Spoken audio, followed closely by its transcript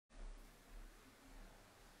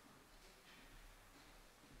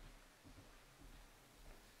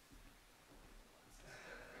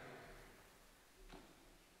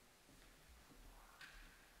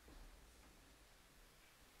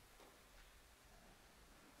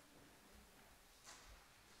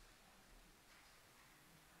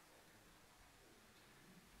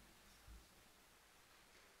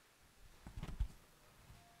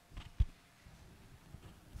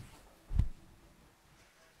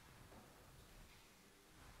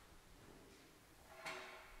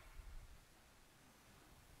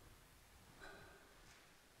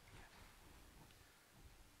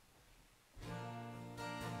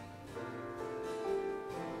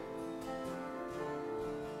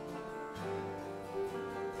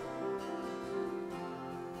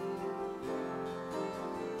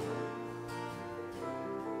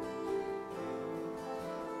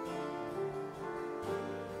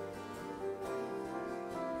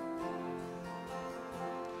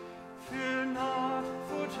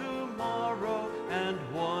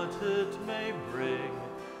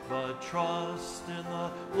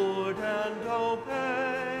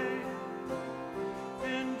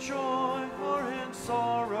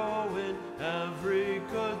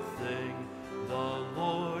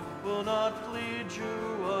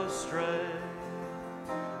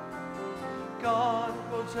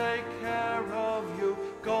take care of you,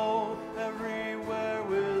 go everywhere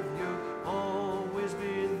with you, always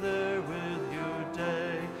be there with you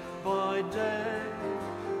day by day.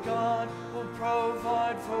 God will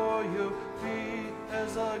provide for you, be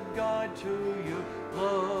as a guide to you,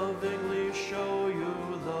 lovingly show you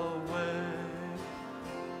the way.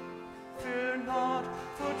 Fear not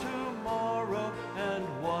for tomorrow and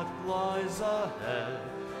what lies ahead,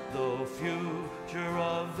 though future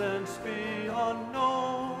events be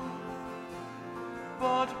unknown.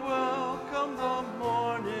 But welcome the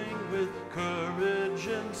morning with courage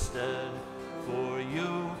instead, for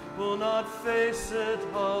you will not face it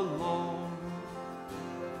alone.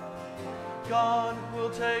 God will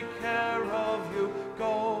take care of you,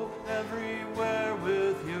 go everywhere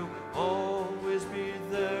with you, always be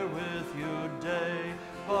there with you day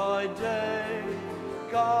by day.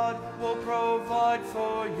 God will provide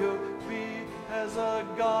for you, be as a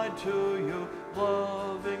guide to you,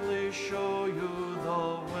 lovingly show you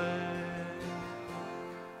the way.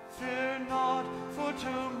 Fear not for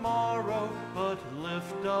tomorrow, but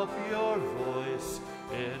lift up your voice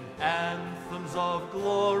in anthems of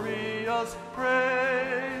glorious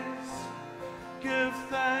praise. Give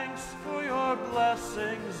thanks for your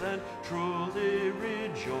blessings and truly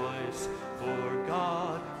rejoice, for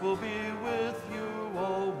God will be with you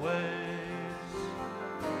always.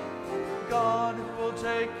 God will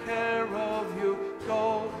take care of you,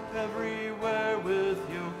 go everywhere with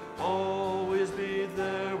you, always be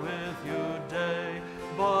there with you day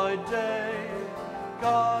by day.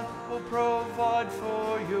 God will provide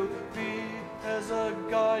for you, be as a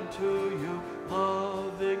guide to you,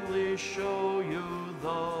 lovingly show you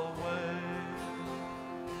the way.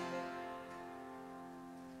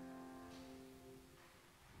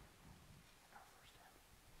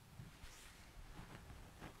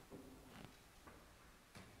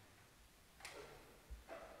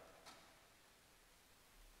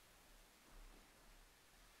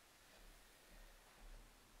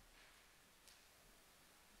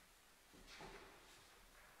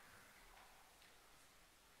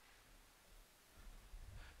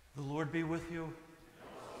 The Lord be with you.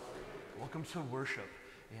 Welcome to worship.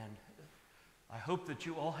 And I hope that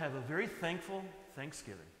you all have a very thankful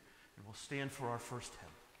Thanksgiving. And we'll stand for our first hymn.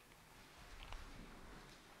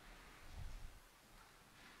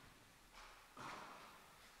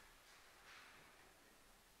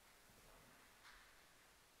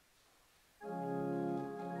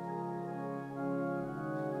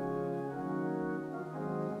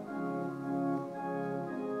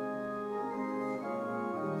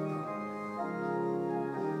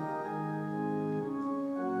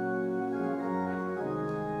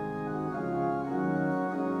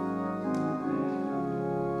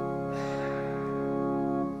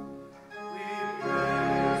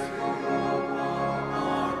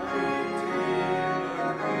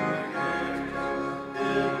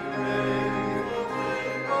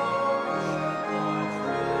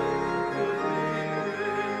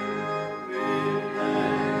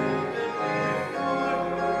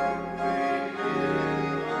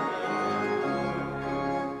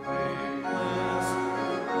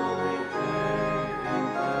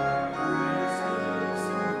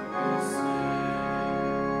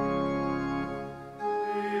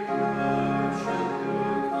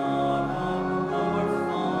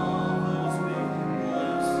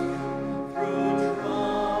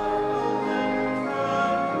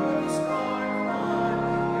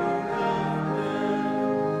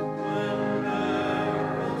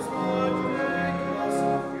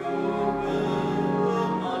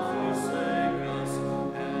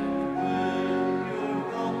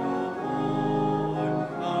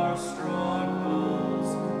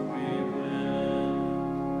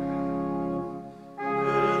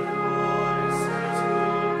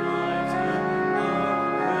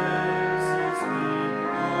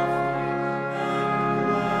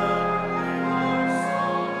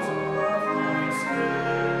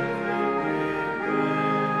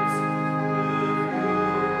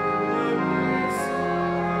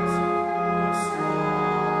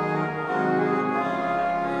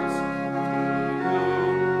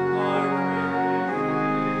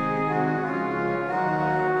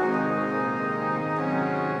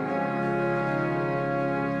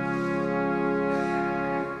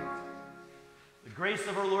 The grace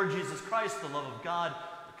of our Lord Jesus Christ, the love of God,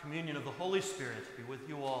 the communion of the Holy Spirit be with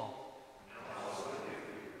you all. And also with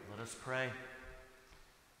you. Let us pray.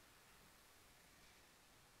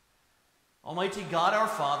 Almighty God, our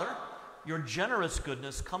Father, your generous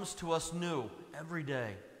goodness comes to us new every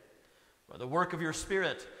day. By the work of your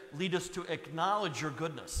Spirit, lead us to acknowledge your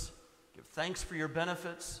goodness, give thanks for your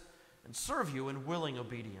benefits, and serve you in willing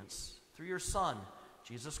obedience. Through your Son,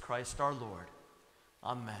 Jesus Christ our Lord.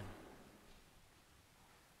 Amen.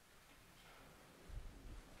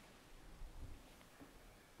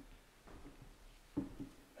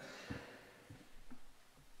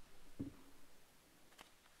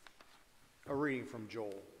 A reading from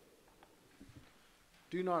Joel.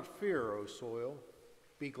 Do not fear, O soil.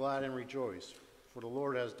 Be glad and rejoice, for the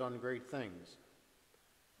Lord has done great things.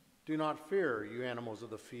 Do not fear, you animals of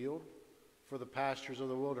the field, for the pastures of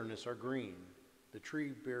the wilderness are green. The tree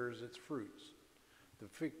bears its fruits. The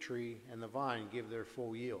fig tree and the vine give their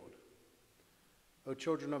full yield. O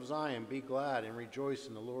children of Zion, be glad and rejoice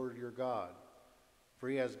in the Lord your God, for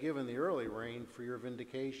he has given the early rain for your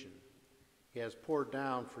vindication. He has poured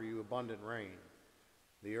down for you abundant rain,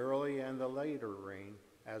 the early and the later rain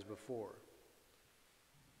as before.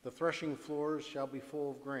 The threshing floors shall be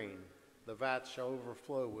full of grain, the vats shall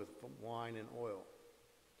overflow with wine and oil.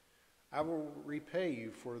 I will repay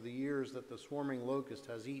you for the years that the swarming locust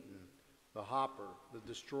has eaten, the hopper, the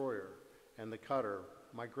destroyer, and the cutter,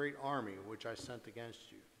 my great army which I sent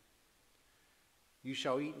against you. You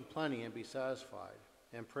shall eat in plenty and be satisfied,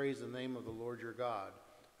 and praise the name of the Lord your God,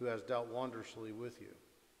 who has dealt wondrously with you.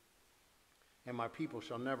 And my people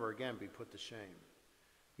shall never again be put to shame.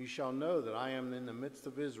 You shall know that I am in the midst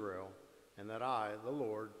of Israel, and that I, the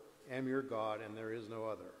Lord, am your God, and there is no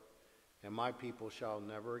other. And my people shall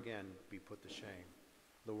never again be put to shame.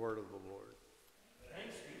 The word of the Lord.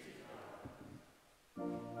 Thanks be to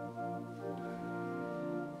God.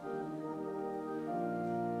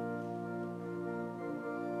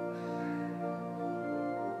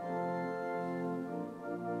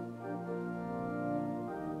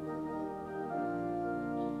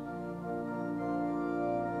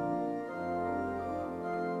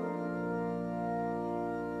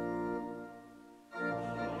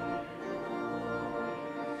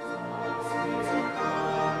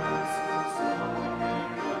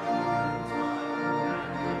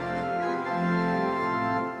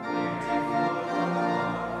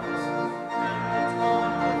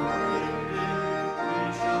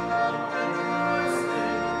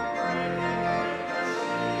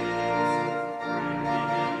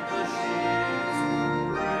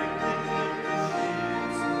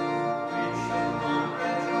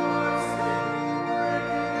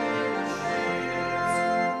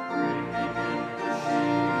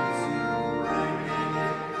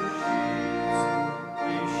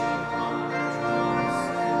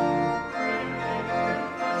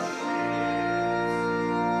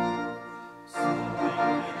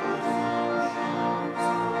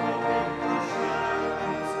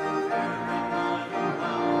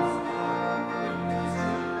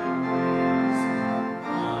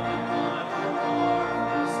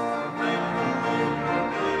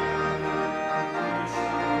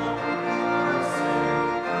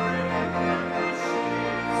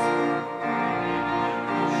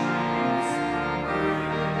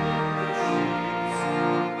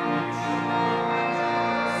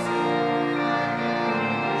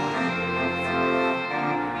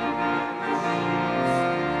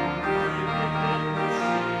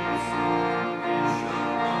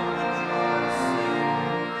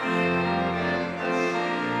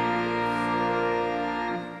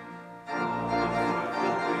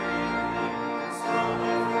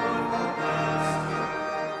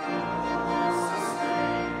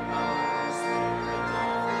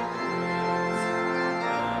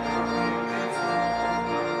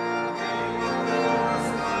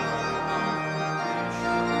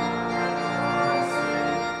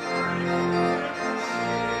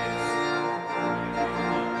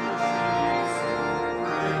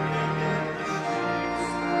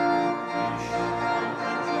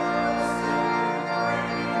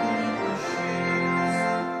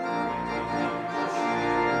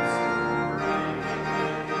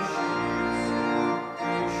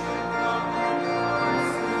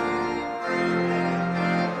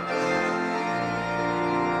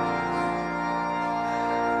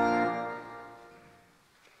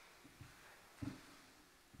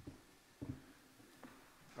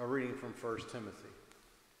 A reading from 1 Timothy.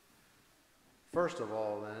 First of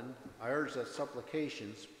all, then, I urge that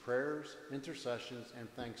supplications, prayers, intercessions,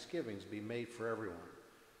 and thanksgivings be made for everyone,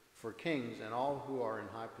 for kings and all who are in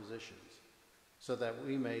high positions, so that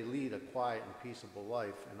we may lead a quiet and peaceable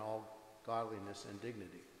life in all godliness and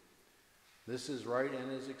dignity. This is right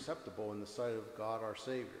and is acceptable in the sight of God our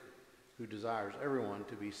Savior, who desires everyone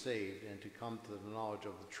to be saved and to come to the knowledge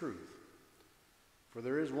of the truth. For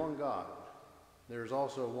there is one God. There is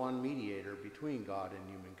also one mediator between God and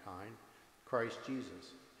humankind, Christ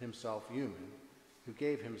Jesus, himself human, who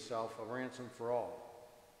gave himself a ransom for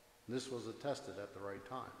all. and this was attested at the right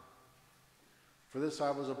time. For this I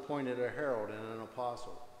was appointed a herald and an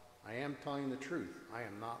apostle. I am telling the truth, I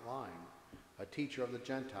am not lying, a teacher of the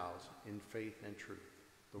Gentiles in faith and truth.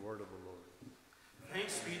 The word of the Lord.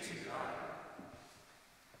 Thanks be to God.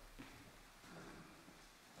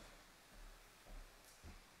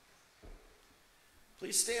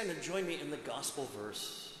 Please stand and join me in the gospel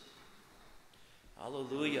verse.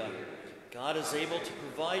 Hallelujah. God is able to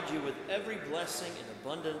provide you with every blessing in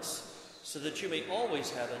abundance, so that you may always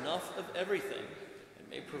have enough of everything, and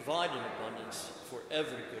may provide in abundance for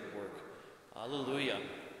every good work. Hallelujah.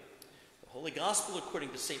 The Holy Gospel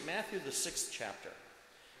according to St. Matthew, the 6th chapter.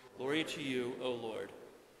 Glory to you, O Lord.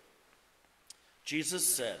 Jesus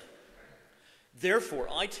said, "Therefore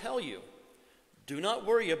I tell you, do not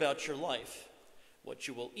worry about your life, what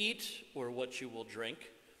you will eat or what you will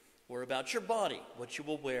drink, or about your body, what you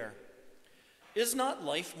will wear. Is not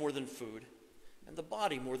life more than food, and the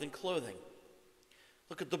body more than clothing?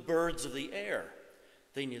 Look at the birds of the air.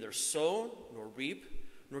 They neither sow nor reap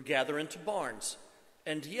nor gather into barns,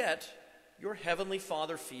 and yet your heavenly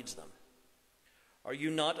Father feeds them. Are you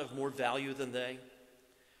not of more value than they?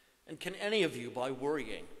 And can any of you, by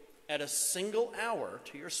worrying, add a single hour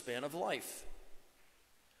to your span of life?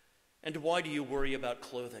 And why do you worry about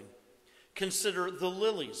clothing? Consider the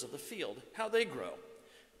lilies of the field, how they grow.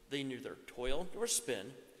 They neither toil nor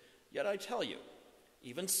spin, yet I tell you,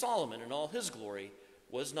 even Solomon in all his glory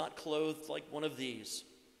was not clothed like one of these.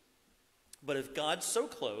 But if God so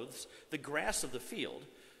clothes the grass of the field,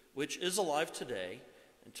 which is alive today,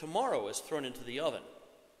 and tomorrow is thrown into the oven,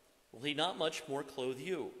 will he not much more clothe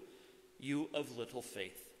you, you of little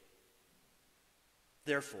faith?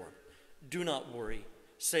 Therefore, do not worry,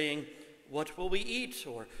 saying, what will we eat,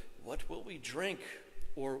 or what will we drink,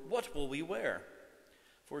 or what will we wear?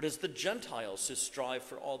 For it is the Gentiles who strive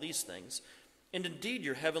for all these things, and indeed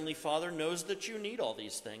your heavenly Father knows that you need all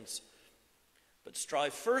these things. But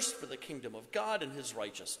strive first for the kingdom of God and his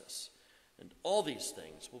righteousness, and all these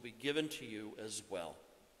things will be given to you as well.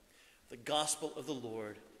 The gospel of the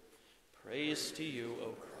Lord. Praise to you,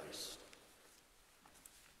 O Christ.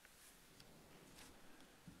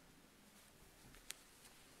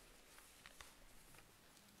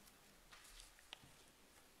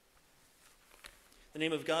 In the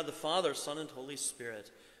name of God, the Father, Son, and Holy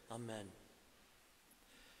Spirit. Amen.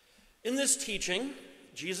 In this teaching,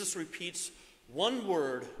 Jesus repeats one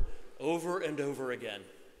word over and over again.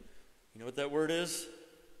 You know what that word is?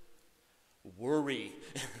 Worry.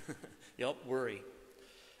 Yep, worry.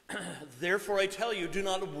 Therefore, I tell you, do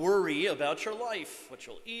not worry about your life, what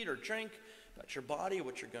you'll eat or drink, about your body,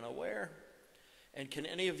 what you're going to wear. And can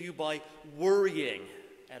any of you, by worrying,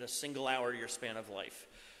 add a single hour to your span of life?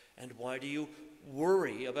 And why do you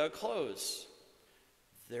worry about clothes?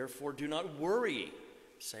 Therefore, do not worry,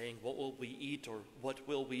 saying, what will we eat, or what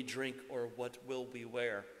will we drink, or what will we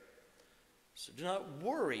wear? So do not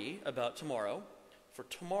worry about tomorrow, for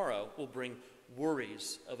tomorrow will bring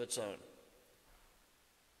worries of its own.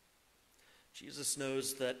 Jesus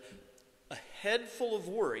knows that a head full of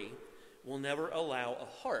worry will never allow a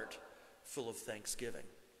heart full of thanksgiving.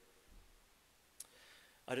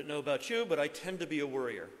 I don't know about you, but I tend to be a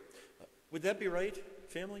worrier. Would that be right,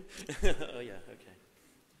 family? Oh, yeah, okay.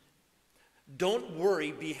 Don't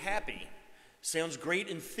worry, be happy. Sounds great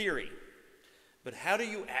in theory, but how do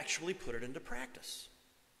you actually put it into practice?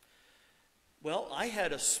 Well, I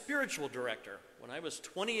had a spiritual director when I was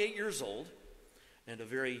 28 years old and a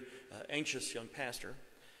very anxious young pastor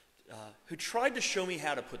who tried to show me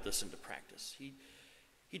how to put this into practice.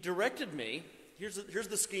 He directed me, here's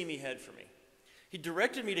the scheme he had for me. He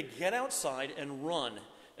directed me to get outside and run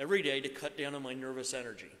every day to cut down on my nervous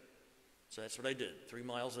energy. So that's what I did, 3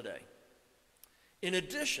 miles a day. In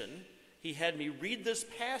addition, he had me read this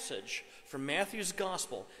passage from Matthew's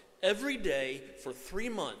Gospel every day for 3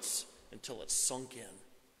 months until it sunk in.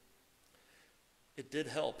 It did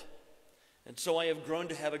help. And so I have grown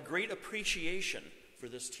to have a great appreciation for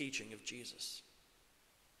this teaching of Jesus.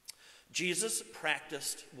 Jesus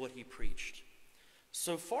practiced what he preached.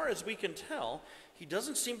 So far as we can tell, he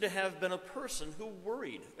doesn't seem to have been a person who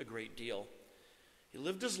worried a great deal. He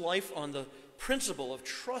lived his life on the principle of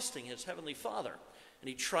trusting his heavenly Father, and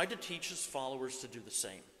he tried to teach his followers to do the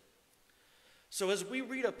same. So as we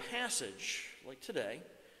read a passage like today,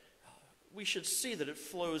 we should see that it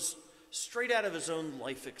flows straight out of his own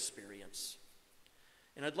life experience.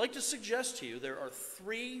 And I'd like to suggest to you there are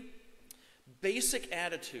 3 basic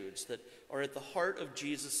attitudes that are at the heart of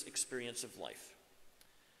Jesus' experience of life.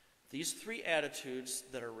 These 3 attitudes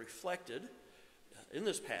that are reflected in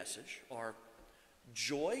this passage are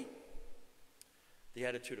joy, the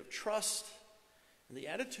attitude of trust, and the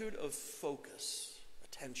attitude of focus,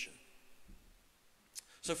 attention.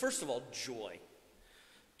 So first of all, joy.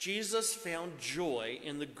 Jesus found joy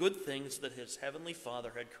in the good things that his heavenly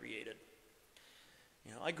Father had created.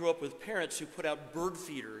 You know, I grew up with parents who put out bird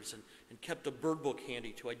feeders and kept a bird book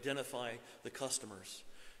handy to identify the customers.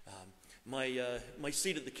 My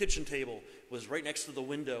seat at the kitchen table was right next to the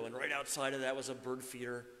window, and right outside of that was a bird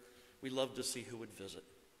feeder. We loved to see who would visit.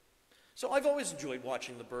 So I've always enjoyed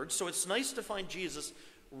watching the birds, so it's nice to find Jesus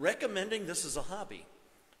recommending this as a hobby.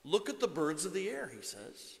 Look at the birds of the air, he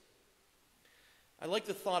says. I like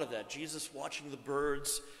the thought of that, Jesus watching the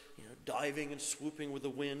birds, diving and swooping with the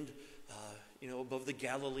wind, above the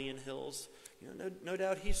Galilean hills. No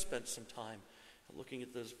doubt he spent some time looking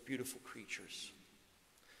at those beautiful creatures.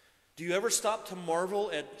 Do you ever stop to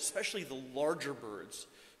marvel at especially the larger birds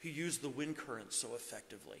who use the wind current so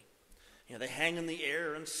effectively? They hang in the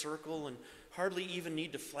air and circle and hardly even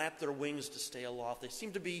need to flap their wings to stay aloft. They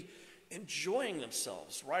seem to be enjoying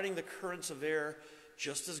themselves, riding the currents of air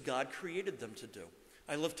just as God created them to do.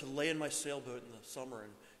 I love to lay in my sailboat in the summer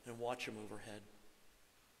and watch them overhead.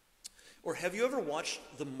 Or have you ever watched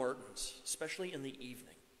the martins, especially in the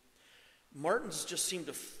evening? Martins just seem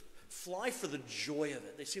to fly for the joy of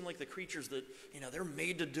it. They seem like the creatures that, they're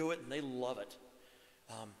made to do it and they love it.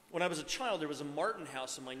 When I was a child, there was a martin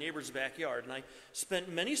house in my neighbor's backyard, and I spent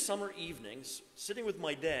many summer evenings sitting with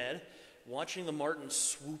my dad watching the martins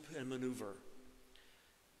swoop and maneuver.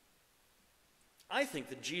 I think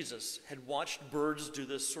that Jesus had watched birds do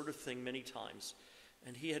this sort of thing many times,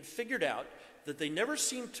 and he had figured out that they never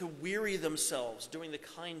seemed to weary themselves doing the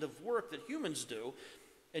kind of work that humans do,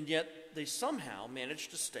 and yet they somehow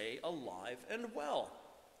managed to stay alive and well.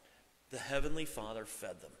 The Heavenly Father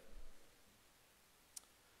fed them.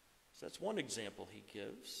 So that's one example he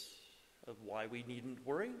gives of why we needn't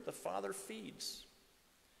worry. The Father feeds.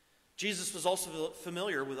 Jesus was also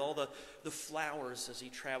familiar with all the flowers as he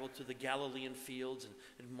traveled through the Galilean fields and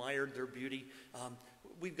admired their beauty.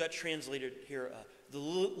 We've got translated here the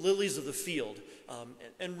lilies of the field.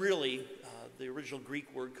 And really, the original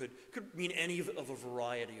Greek word could mean any of a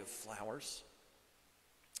variety of flowers.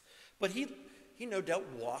 But he no doubt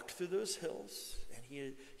walked through those hills,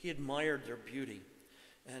 and he admired their beauty.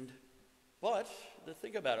 But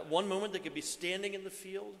think about it. One moment they could be standing in the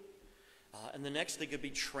field, and the next they could be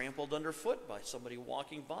trampled underfoot by somebody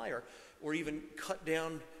walking by, or even cut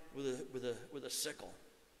down with a sickle.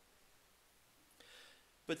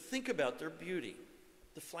 But think about their beauty.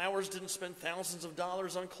 The flowers didn't spend thousands of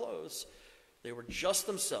dollars on clothes. They were just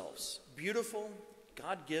themselves, beautiful,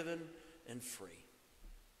 God-given, and free.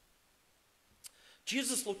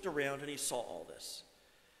 Jesus looked around and he saw all this.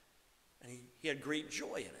 And he had great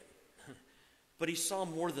joy in it. But he saw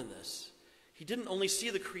more than this. He didn't only see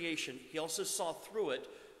the creation, he also saw through it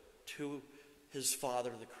to his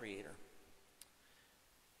Father, the Creator.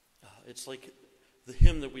 It's like the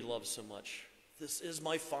hymn that we love so much. This is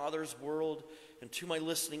my Father's world, and to my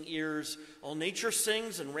listening ears, all nature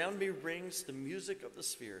sings, and round me rings the music of the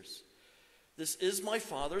spheres. This is my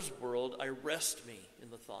Father's world, I rest me in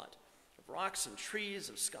the thought of rocks and trees,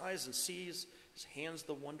 of skies and seas, his hands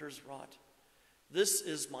the wonders wrought. This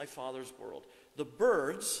is my Father's world. The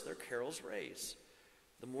birds their carols raise.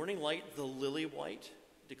 The morning light, the lily white,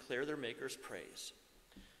 declare their Maker's praise.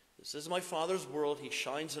 This is my Father's world, he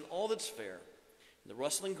shines in all that's fair. In the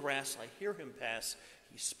rustling grass, I hear him pass.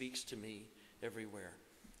 He speaks to me everywhere.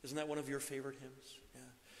 Isn't that one of your favorite hymns?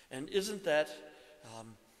 Yeah. And isn't that,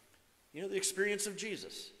 the experience of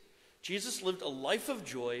Jesus? Jesus lived a life of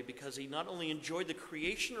joy because he not only enjoyed the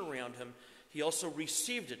creation around him, he also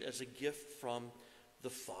received it as a gift from the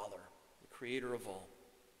Father, the Creator of all.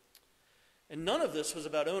 And none of this was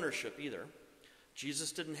about ownership either.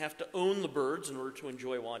 Jesus didn't have to own the birds in order to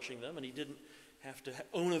enjoy watching them, and he didn't have to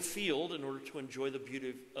own a field in order to enjoy the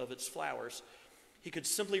beauty of its flowers. He could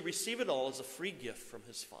simply receive it all as a free gift from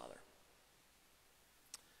his Father.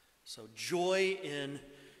 So joy in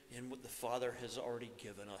what the Father has already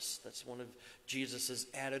given us. That's one of Jesus'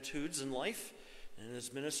 attitudes in life and in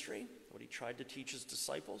his ministry, what he tried to teach his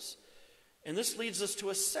disciples. And this leads us to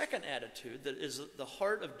a second attitude that is the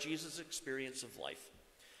heart of Jesus' experience of life.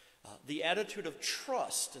 The attitude of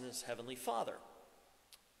trust in his heavenly Father.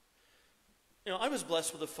 I was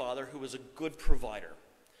blessed with a father who was a good provider.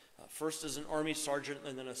 First as an army sergeant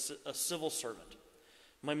and then a civil servant.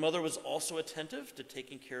 My mother was also attentive to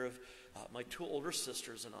taking care of my two older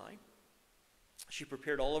sisters and I. She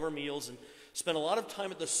prepared all of our meals and spent a lot of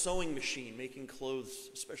time at the sewing machine making clothes,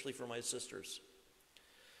 especially for my sisters.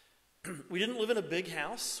 We didn't live in a big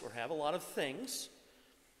house or have a lot of things,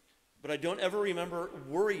 but I don't ever remember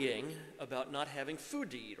worrying about not having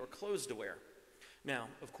food to eat or clothes to wear. Now,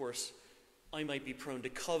 of course, I might be prone to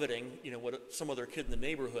coveting, what some other kid in the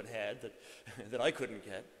neighborhood had that I couldn't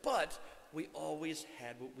get, but we always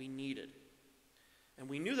had what we needed. And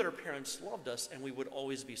we knew that our parents loved us and we would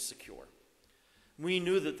always be secure. We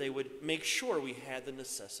knew that they would make sure we had the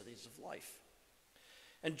necessities of life.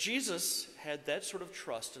 And Jesus had that sort of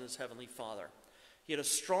trust in his heavenly Father. He had a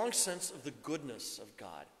strong sense of the goodness of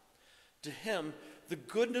God. To him, the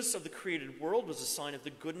goodness of the created world was a sign of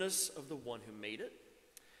the goodness of the one who made it.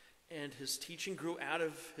 And his teaching grew out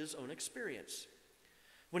of his own experience.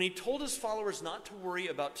 When he told his followers not to worry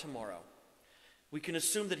about tomorrow, we can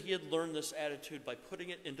assume that he had learned this attitude by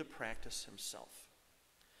putting it into practice himself.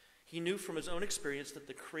 He knew from his own experience that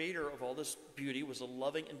the creator of all this beauty was a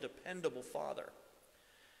loving and dependable Father.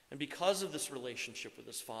 And because of this relationship with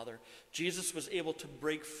his Father, Jesus was able to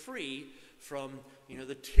break free from,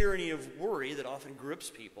 the tyranny of worry that often grips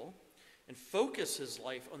people and focus his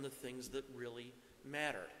life on the things that really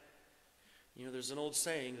mattered. There's an old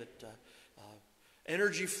saying that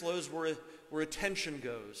energy flows where attention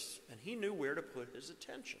goes, and he knew where to put his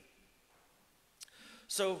attention.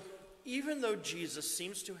 So, even though Jesus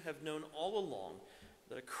seems to have known all along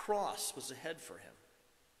that a cross was ahead for him,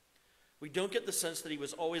 we don't get the sense that he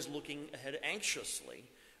was always looking ahead anxiously,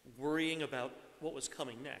 worrying about what was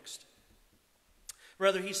coming next.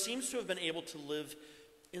 Rather, he seems to have been able to live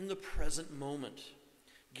in the present moment,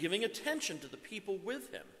 giving attention to the people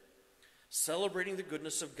with him, celebrating the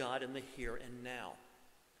goodness of God in the here and now.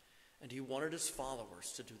 And he wanted his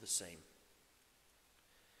followers to do the same.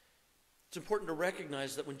 It's important to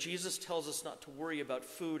recognize that when Jesus tells us not to worry about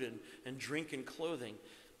food and drink and clothing,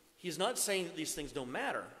 he's not saying that these things don't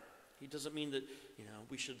matter. He doesn't mean that,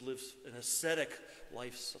 we should live an ascetic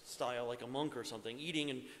lifestyle like a monk or something, eating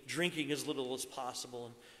and drinking as little as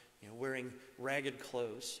possible and, wearing ragged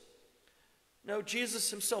clothes. No,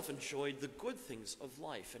 Jesus himself enjoyed the good things of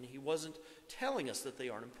life, and he wasn't telling us that they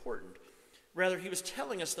aren't important. Rather, he was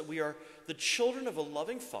telling us that we are the children of a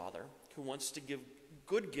loving Father who wants to give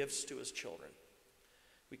good gifts to his children.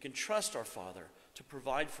 We can trust our Father to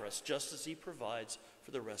provide for us just as he provides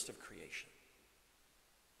for the rest of creation.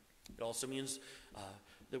 It also means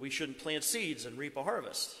that we shouldn't plant seeds and reap a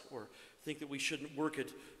harvest, or think that we shouldn't work at,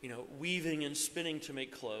 weaving and spinning to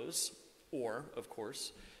make clothes, or, of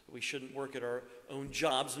course, we shouldn't work at our own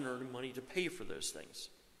jobs and earn money to pay for those things.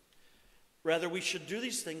 Rather, we should do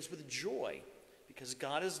these things with joy, because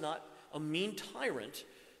God is not a mean tyrant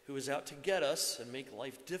who is out to get us and make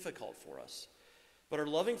life difficult for us, but our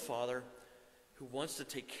loving Father who wants to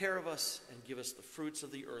take care of us and give us the fruits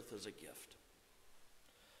of the earth as a gift.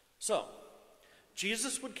 So,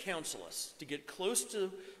 Jesus would counsel us to get close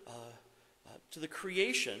to the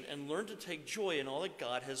creation and learn to take joy in all that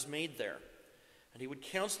God has made there. And he would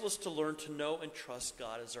counsel us to learn to know and trust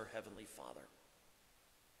God as our heavenly Father.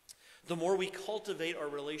 The more we cultivate our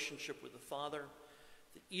relationship with the Father,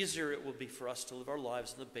 the easier it will be for us to live our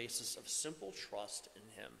lives on the basis of simple trust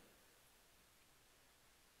in him.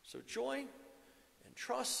 So joy and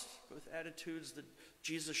trust, both attitudes that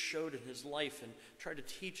Jesus showed in his life and tried to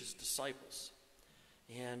teach his disciples.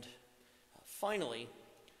 And finally,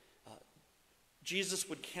 Jesus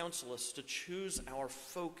would counsel us to choose our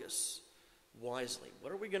focus wisely.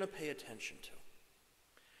 What are we going to pay attention to?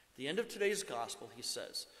 At the end of today's gospel, he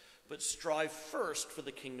says, "But strive first for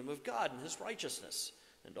the kingdom of God and his righteousness,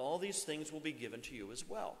 and all these things will be given to you as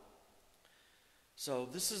well." So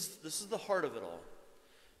this is the heart of it all.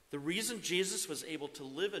 The reason Jesus was able to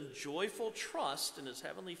live in joyful trust in his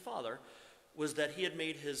heavenly Father was that he had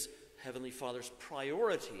made his heavenly Father's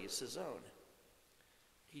priorities his own.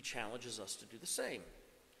 He challenges us to do the same.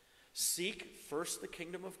 Seek first the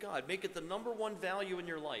kingdom of God. Make it the number one value in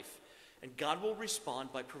your life, and God will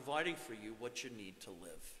respond by providing for you what you need to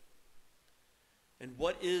live. And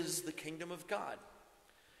what is the kingdom of God?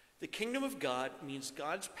 The kingdom of God means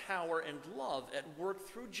God's power and love at work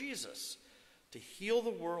through Jesus to heal the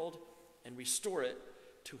world and restore it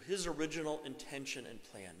to his original intention and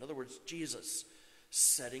plan. In other words, Jesus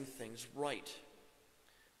setting things right.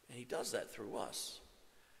 And he does that through us.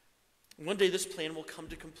 One day this plan will come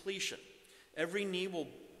to completion. Every knee will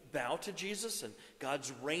bow to Jesus, and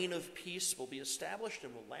God's reign of peace will be established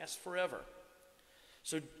and will last forever.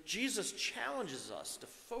 So Jesus challenges us to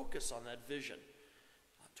focus on that vision,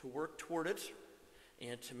 to work toward it,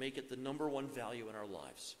 and to make it the number one value in our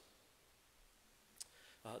lives.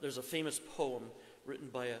 There's a famous poem written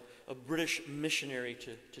by a British missionary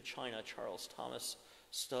to China, Charles Thomas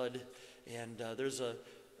Studd, and there's a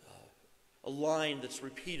line that's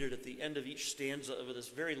repeated at the end of each stanza of this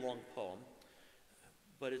very long poem,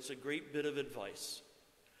 but it's a great bit of advice.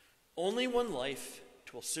 "Only one life,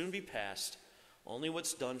 'twill soon be past, Only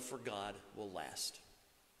what's done for God will last.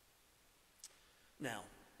 Now,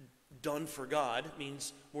 done for God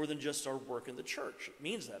means more than just our work in the church. It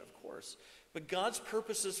means that, of course. But God's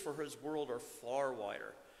purposes for his world are far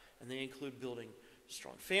wider, and they include building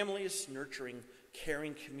strong families, nurturing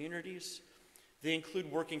caring communities. They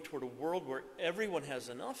include working toward a world where everyone has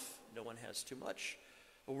enough, no one has too much,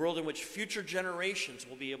 a world in which future generations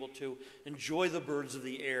will be able to enjoy the birds of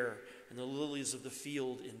the air and the lilies of the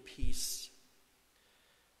field in peace.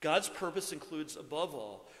 God's purpose includes, above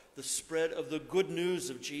all, the spread of the good news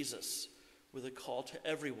of Jesus, with a call to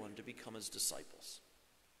everyone to become his disciples.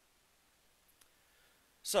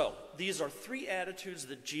 So, these are three attitudes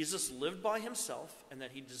that Jesus lived by himself and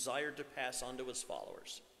that he desired to pass on to his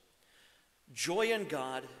followers. Joy in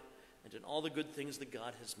God and in all the good things that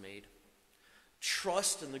God has made.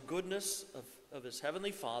 Trust in the goodness of his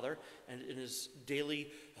heavenly Father and in his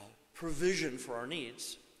daily provision for our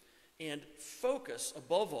needs. And focus,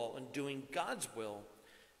 above all, on doing God's will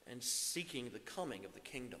and seeking the coming of the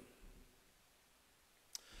kingdom.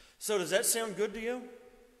 So does that sound good to you?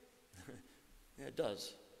 Yeah, it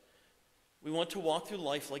does. We want to walk through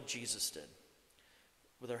life like Jesus did,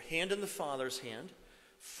 with our hand in the Father's hand,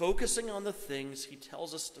 focusing on the things he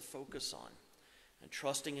tells us to focus on, and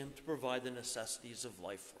trusting him to provide the necessities of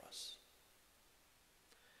life for us.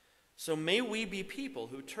 So may we be people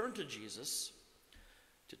who turn to Jesus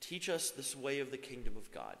to teach us this way of the kingdom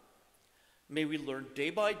of God. May we learn day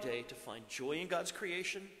by day to find joy in God's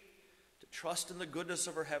creation, to trust in the goodness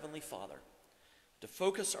of our Heavenly Father, to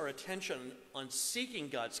focus our attention on seeking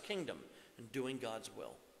God's kingdom and doing God's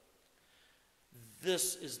will.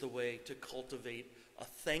 This is the way to cultivate a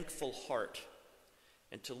thankful heart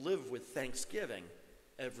and to live with thanksgiving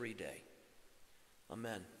every day.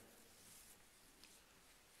 Amen.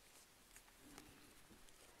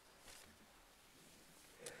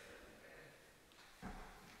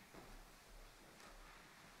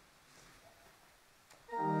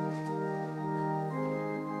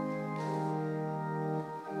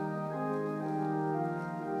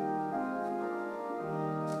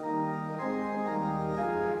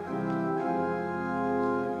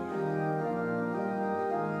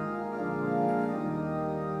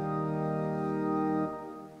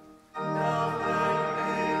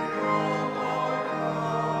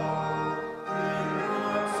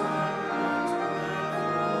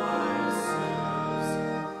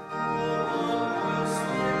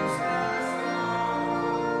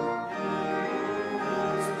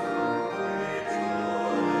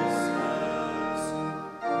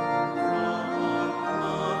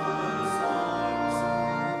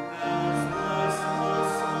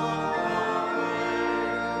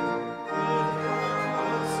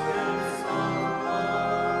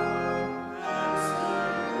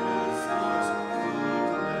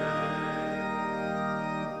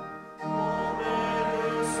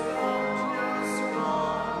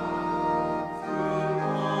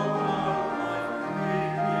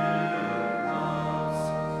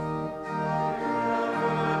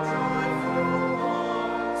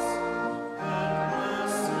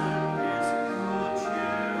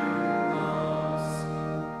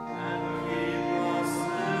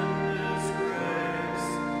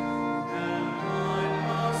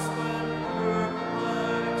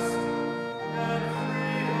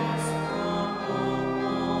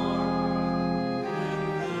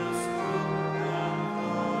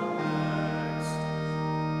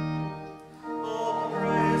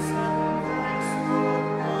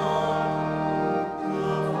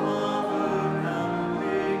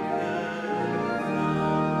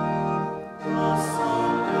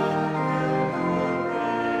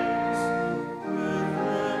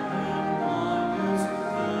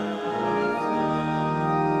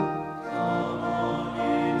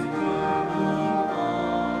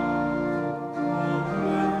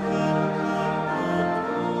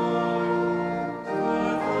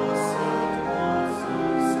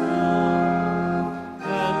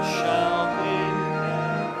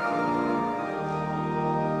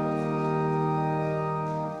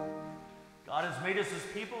 Made us his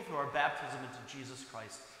people through our baptism into Jesus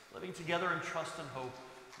Christ. Living together in trust and hope,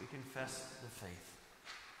 we confess the faith.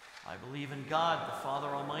 I believe in God, the Father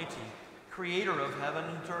Almighty, creator of heaven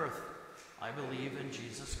and earth. I believe in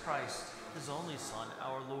Jesus Christ, his only Son,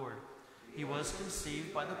 our Lord. He was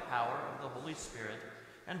conceived by the power of the Holy Spirit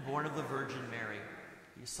and born of the Virgin Mary.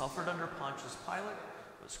 He suffered under Pontius Pilate,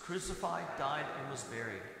 was crucified, died, and was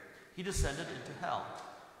buried. He descended into hell.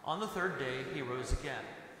 On the third day, he rose again.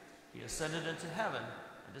 He ascended into heaven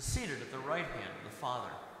and is seated at the right hand of the Father.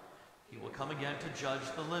 He will come again to judge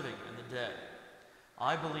the living and the dead.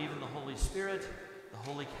 I believe in the Holy Spirit, the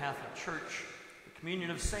Holy Catholic Church,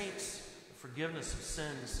 communion of saints, the forgiveness of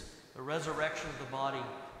sins, the resurrection of the body,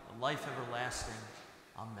 the life everlasting.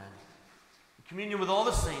 Amen. In communion with all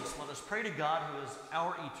the saints, let us pray to God who is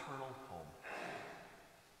our eternal home.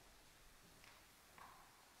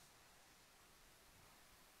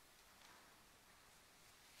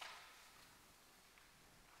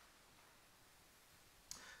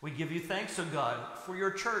 We give you thanks, O God, for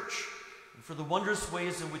your church and for the wondrous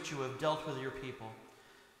ways in which you have dealt with your people.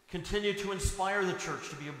 Continue to inspire the church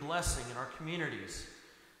to be a blessing in our communities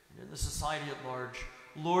and in the society at large.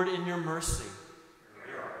 Lord, in your mercy,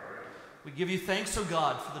 we give you thanks, O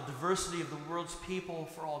God, for the diversity of the world's people,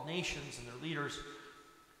 for all nations and their leaders.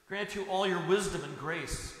 Grant you all your wisdom and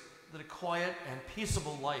grace, that a quiet and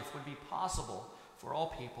peaceable life would be possible for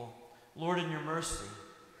all people. Lord, in your mercy,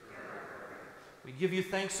 we give you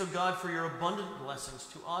thanks, O God, for your abundant blessings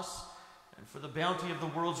to us and for the bounty of the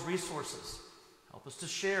world's resources. Help us to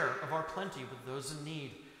share of our plenty with those in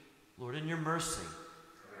need. Lord, in your mercy.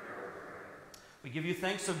 We give you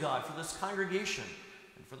thanks, O God, for this congregation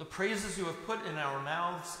and for the praises you have put in our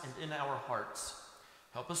mouths and in our hearts.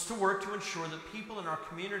 Help us to work to ensure that people in our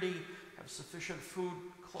community have sufficient food,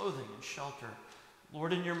 clothing, and shelter.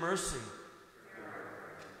 Lord, in your mercy.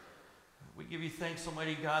 We give you thanks,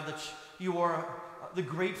 Almighty God, that you are the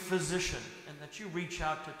great physician and that you reach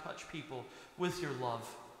out to touch people with your love.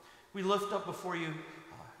 We lift up before you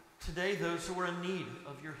today those who are in need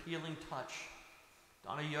of your healing touch.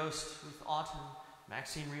 Donna Yost, Ruth Otten,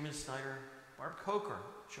 Maxine Riemann-Snyder, Barb Coker,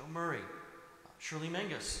 Joe Murray, Shirley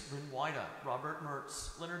Menges, Lynn Wida, Robert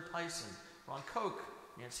Mertz, Leonard Tyson, Ron Koch,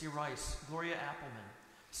 Nancy Rice, Gloria Appleman,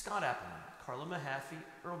 Scott Appleman, Carla Mahaffey,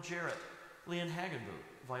 Earl Jarrett, Leanne Hagenboot,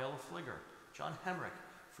 Viola Fligger, John Hemrick,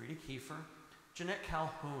 Frida Kiefer, Jeanette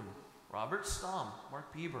Calhoun, Robert Stom,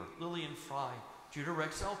 Mark Bieber, Lillian Fry, Judah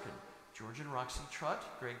Rex Elkin, George and Roxy Trutt,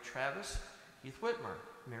 Greg Travis, Keith Whitmer,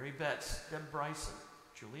 Mary Betts, Deb Bryson,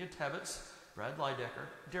 Julia Tebbets, Brad Lydecker,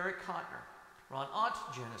 Derek Kotner, Ron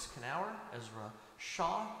Ott, Janice Knauer, Ezra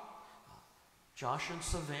Shaw, Josh and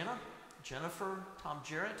Savannah, Jennifer, Tom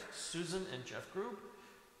Jarrett, Susan and Jeff Grube,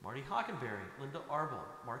 Marty Hockenberry, Linda Arbel,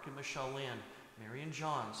 Mark and Michelle Land, Marion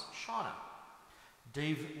Johns, Shauna,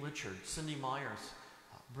 Dave Litchard, Cindy Myers,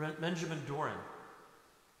 Benjamin Doran,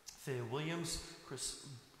 Thea Williams, Chris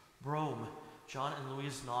Brome, John and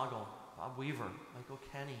Louise Noggle, Bob Weaver, Michael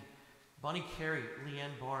Kenny, Bonnie Carey,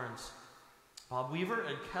 Leanne Barnes, Bob Weaver,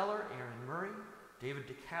 Ed Keller, Aaron Murray, David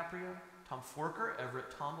DiCaprio, Tom Forker,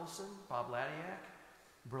 Everett Tomlinson, Bob Ladiak,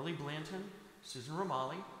 Burley Blanton, Susan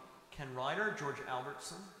Romali, Ken Ryder, George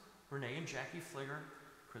Albertson, Renee and Jackie Fligger,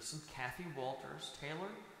 Chris and Kathy Walters,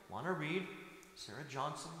 Taylor, Lana Reed, Sarah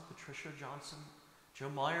Johnson, Patricia Johnson, Joe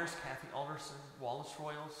Myers, Kathy Alderson, Wallace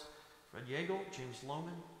Royals, Fred Yeagle, James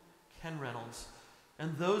Lohman, Ken Reynolds,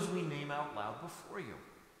 and those we name out loud before you.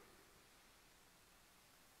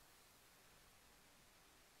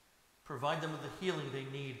 Provide them with the healing they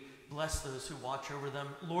need. Bless those who watch over them.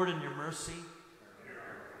 Lord, in your mercy,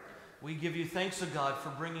 we give you thanks, O God, for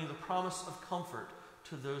bringing the promise of comfort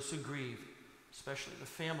to those who grieve, especially the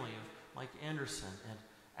family of Mike Anderson and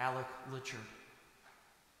Alec Litchard.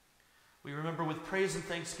 We remember with praise and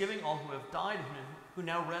thanksgiving all who have died and who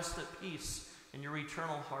now rest at peace in your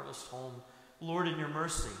eternal harvest home. Lord, in your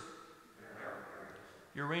mercy.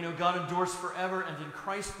 Your reign, O God, endures forever, and in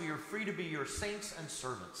Christ we are free to be your saints and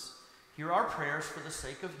servants. Hear our prayers for the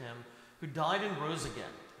sake of him who died and rose again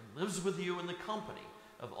and lives with you in the company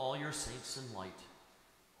of all your saints in light.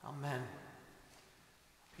 Amen.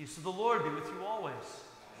 Peace of the Lord be with you always.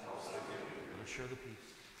 Let us share the peace.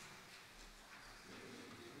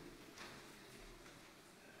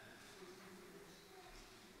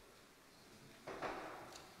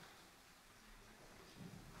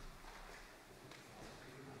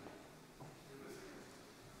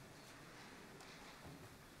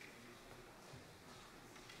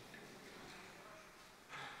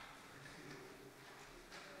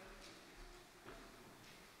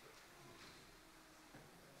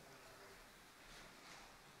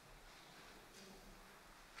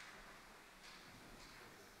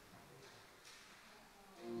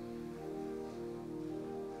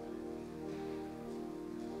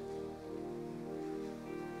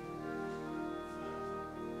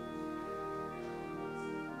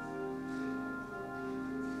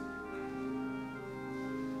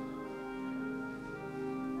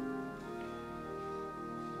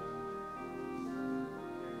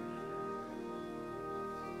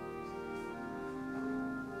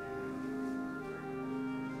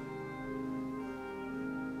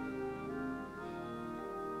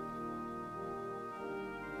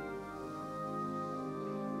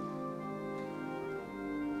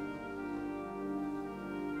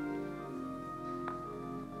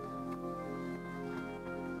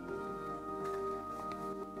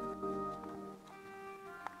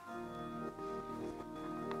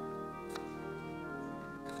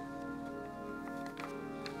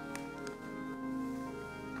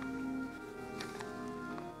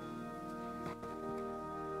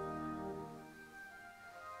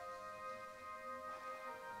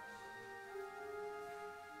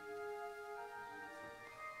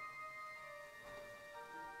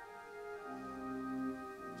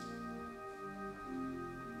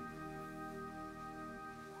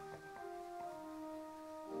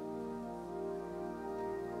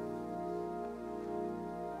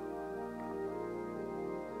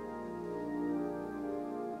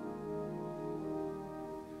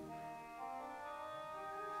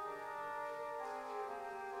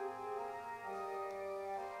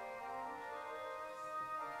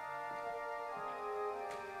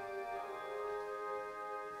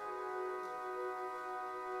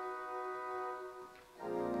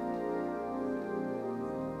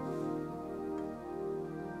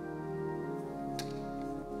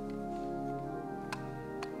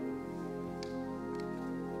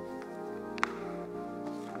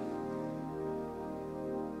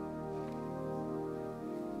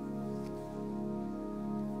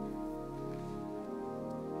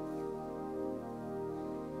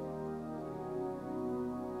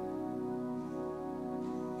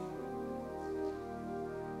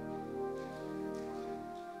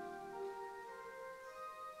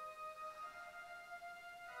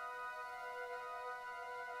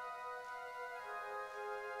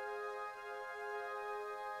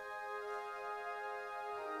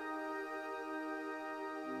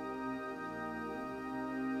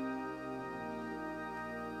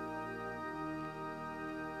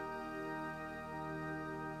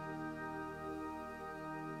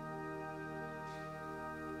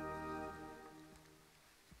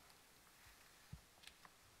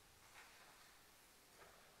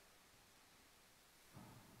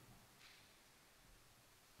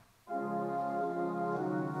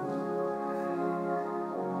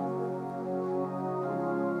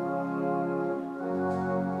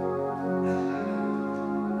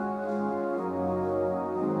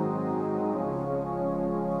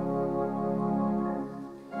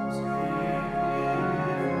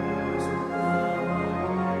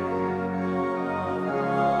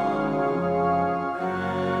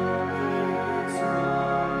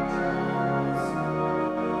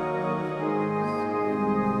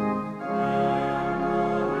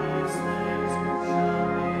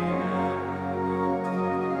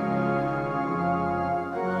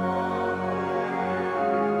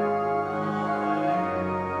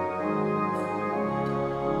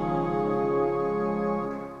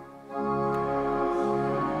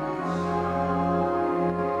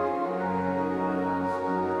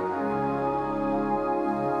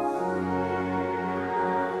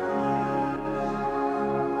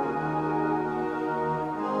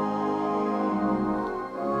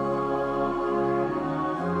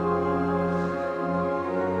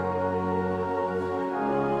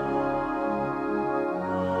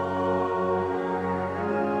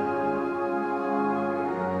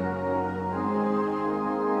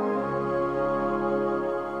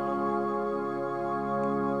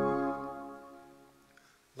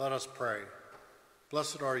 Let us pray.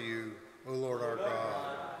 Blessed are you, O Lord our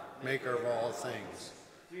God, maker of all things.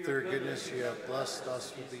 Through your goodness you have blessed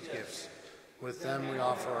us with these gifts. With them we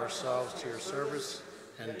offer ourselves to your service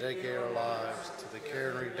and dedicate our lives to the care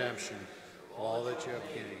and redemption of all that you have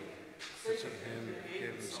given. For to him who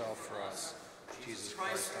gave himself for us, Jesus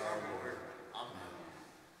Christ our Lord. Amen.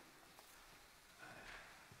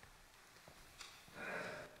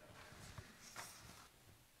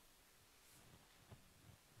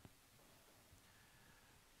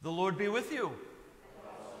 The Lord be with you.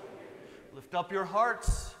 Lift up your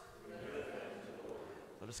hearts.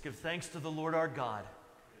 Let us give thanks to the Lord our God.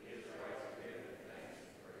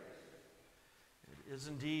 It is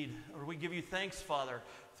indeed, or we give you thanks, Father,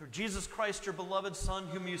 through Jesus Christ, your beloved Son,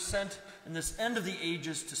 whom you sent in this end of the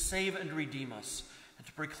ages to save and redeem us, and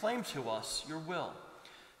to proclaim to us your will.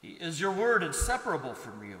 He is your word, inseparable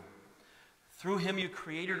from you. Through him you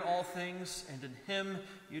created all things, and in him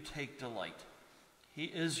you take delight. He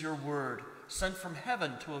is your word, sent from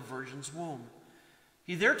heaven to a virgin's womb.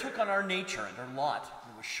 He there took on our nature and our lot,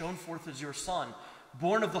 and was shown forth as your Son,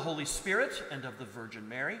 born of the Holy Spirit and of the Virgin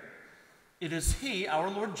Mary. It is he, our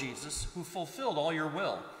Lord Jesus, who fulfilled all your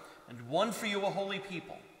will, and won for you a holy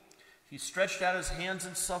people. He stretched out his hands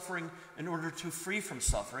in suffering in order to free from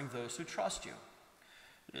suffering those who trust you.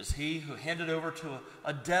 It is he who handed over to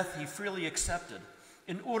a death he freely accepted,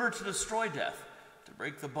 in order to destroy death, to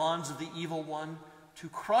break the bonds of the evil one, to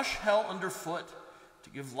crush hell underfoot, to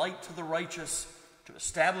give light to the righteous, to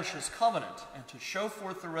establish his covenant, and to show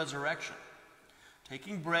forth the resurrection.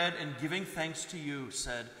 Taking bread and giving thanks to you,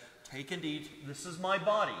 said, "Take and eat, this is my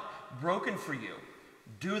body, broken for you.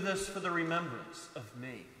 Do this for the remembrance of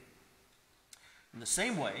me." In the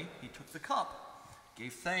same way, he took the cup,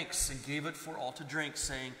 gave thanks, and gave it for all to drink,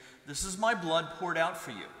 saying, "This is my blood poured out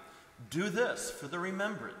for you. Do this for the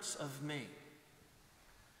remembrance of me."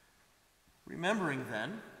 Remembering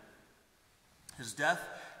then his death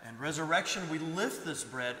and resurrection, we lift this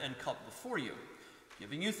bread and cup before you,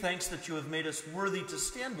 giving you thanks that you have made us worthy to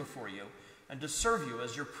stand before you and to serve you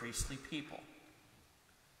as your priestly people.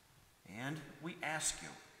 And we ask you,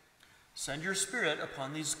 send your Spirit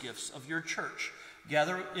upon these gifts of your church.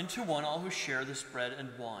 Gather into one all who share this bread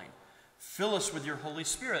and wine. Fill us with your Holy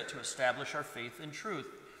Spirit to establish our faith in truth,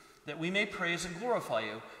 that we may praise and glorify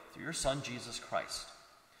you through your Son, Jesus Christ.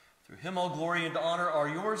 Through him all glory and honor are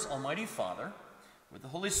yours, Almighty Father, with the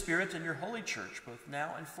Holy Spirit and your holy church, both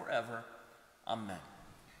now and forever. Amen.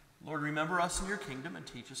 Lord, remember us in your kingdom and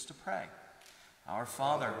teach us to pray. Our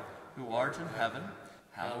Father, who art in heaven,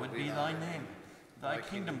 hallowed be thy name. Thy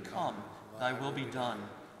kingdom come, thy will be done,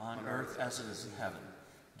 on earth as it is in heaven.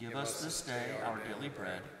 Give us this day our daily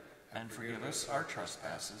bread, and forgive us our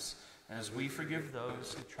trespasses, as we forgive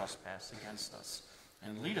those who trespass against us.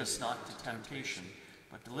 And lead us not to temptation,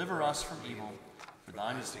 but deliver us from evil. For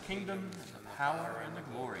thine is the kingdom, and the power, and the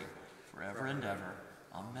glory, forever and ever.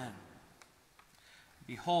 Amen.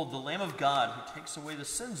 Behold, the Lamb of God, who takes away the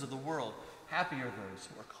sins of the world. Happy are those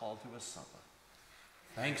who are called to his supper.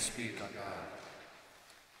 Thanks be to God.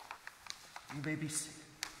 You may be seated.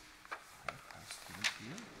 Christ given to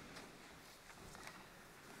you.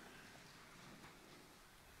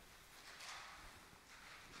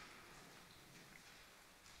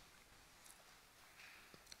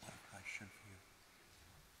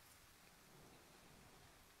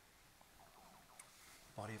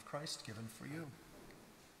 Body of Christ given for you.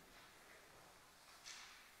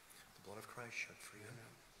 The blood of Christ shed for you.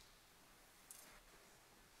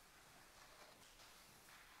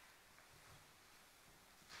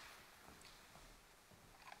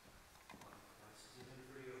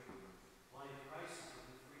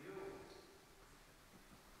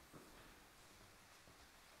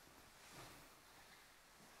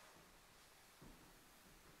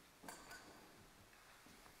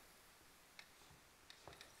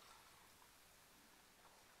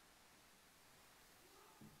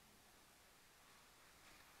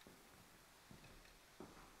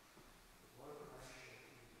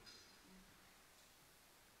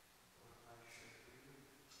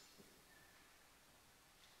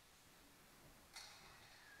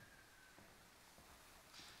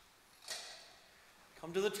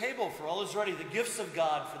 Come to the table, for all is ready, the gifts of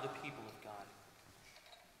God for the people of God.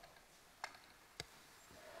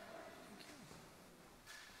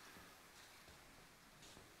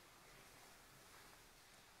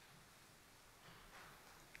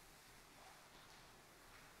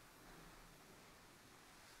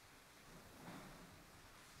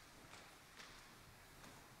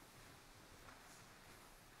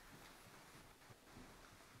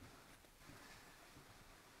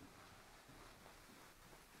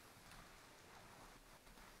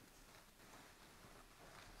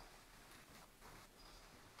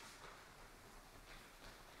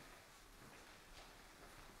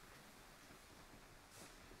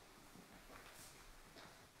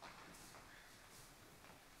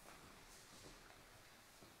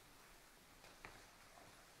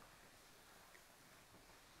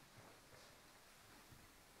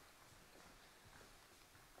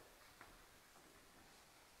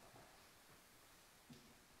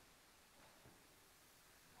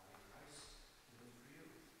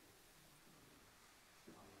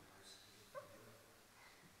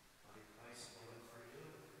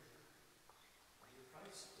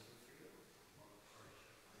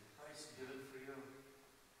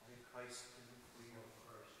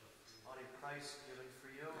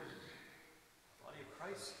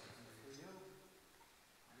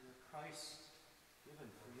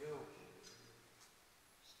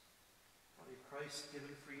 Christ given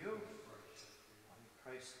for you. Body of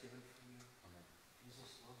Christ given for you.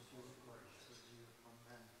 Jesus loves you. Christ loves you.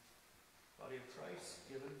 Amen. Body of Christ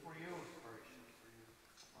given for you.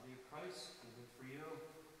 Body of Christ given for you.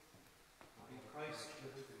 Body of Christ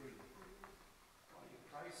given for you. Body of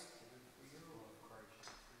Christ given for you.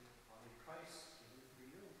 Body of Christ given for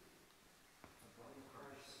you. The body of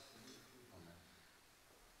Christ given for you. Amen.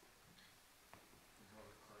 The blood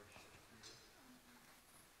of Christ for you.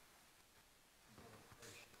 The blood of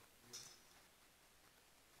Christ for you.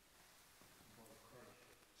 The blood of Christ.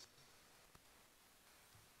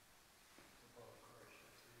 The blood of Christ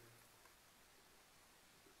for you.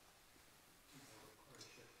 The blood of Christ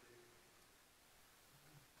for you.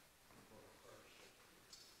 The blood of Christ for you.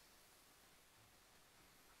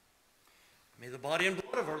 May the body and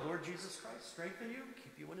blood of our Lord Jesus Christ strengthen you,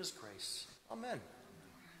 keep you in his grace. Amen.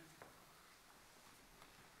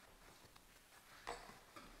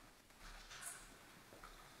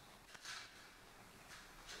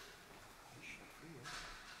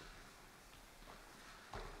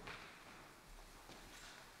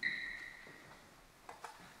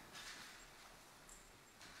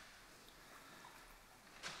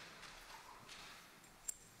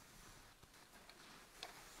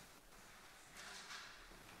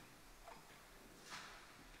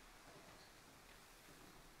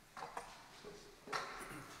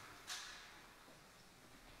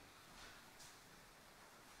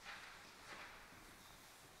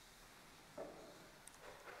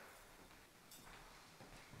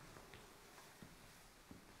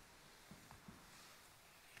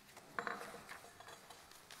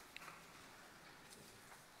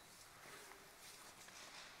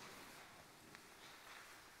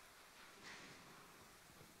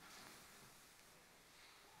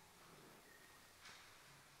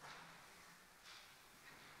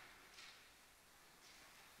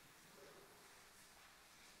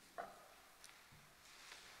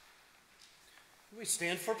 We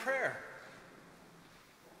stand for prayer.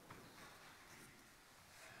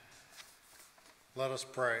 Let us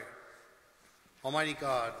pray. Almighty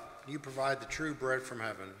God, you provide the true bread from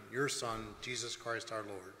heaven, your Son, Jesus Christ our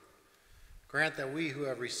Lord. Grant that we who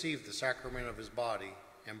have received the sacrament of his body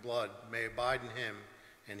and blood may abide in him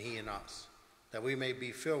and he in us, that we may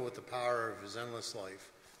be filled with the power of his endless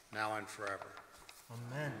life, now and forever.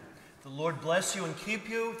 Amen. The Lord bless you and keep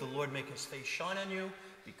you. The Lord make his face shine on you,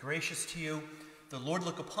 be gracious to you. The Lord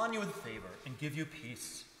look upon you with favor and give you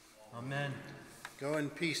peace. Amen. Go in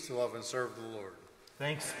peace to love and serve the Lord.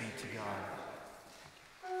 Thanks be to God.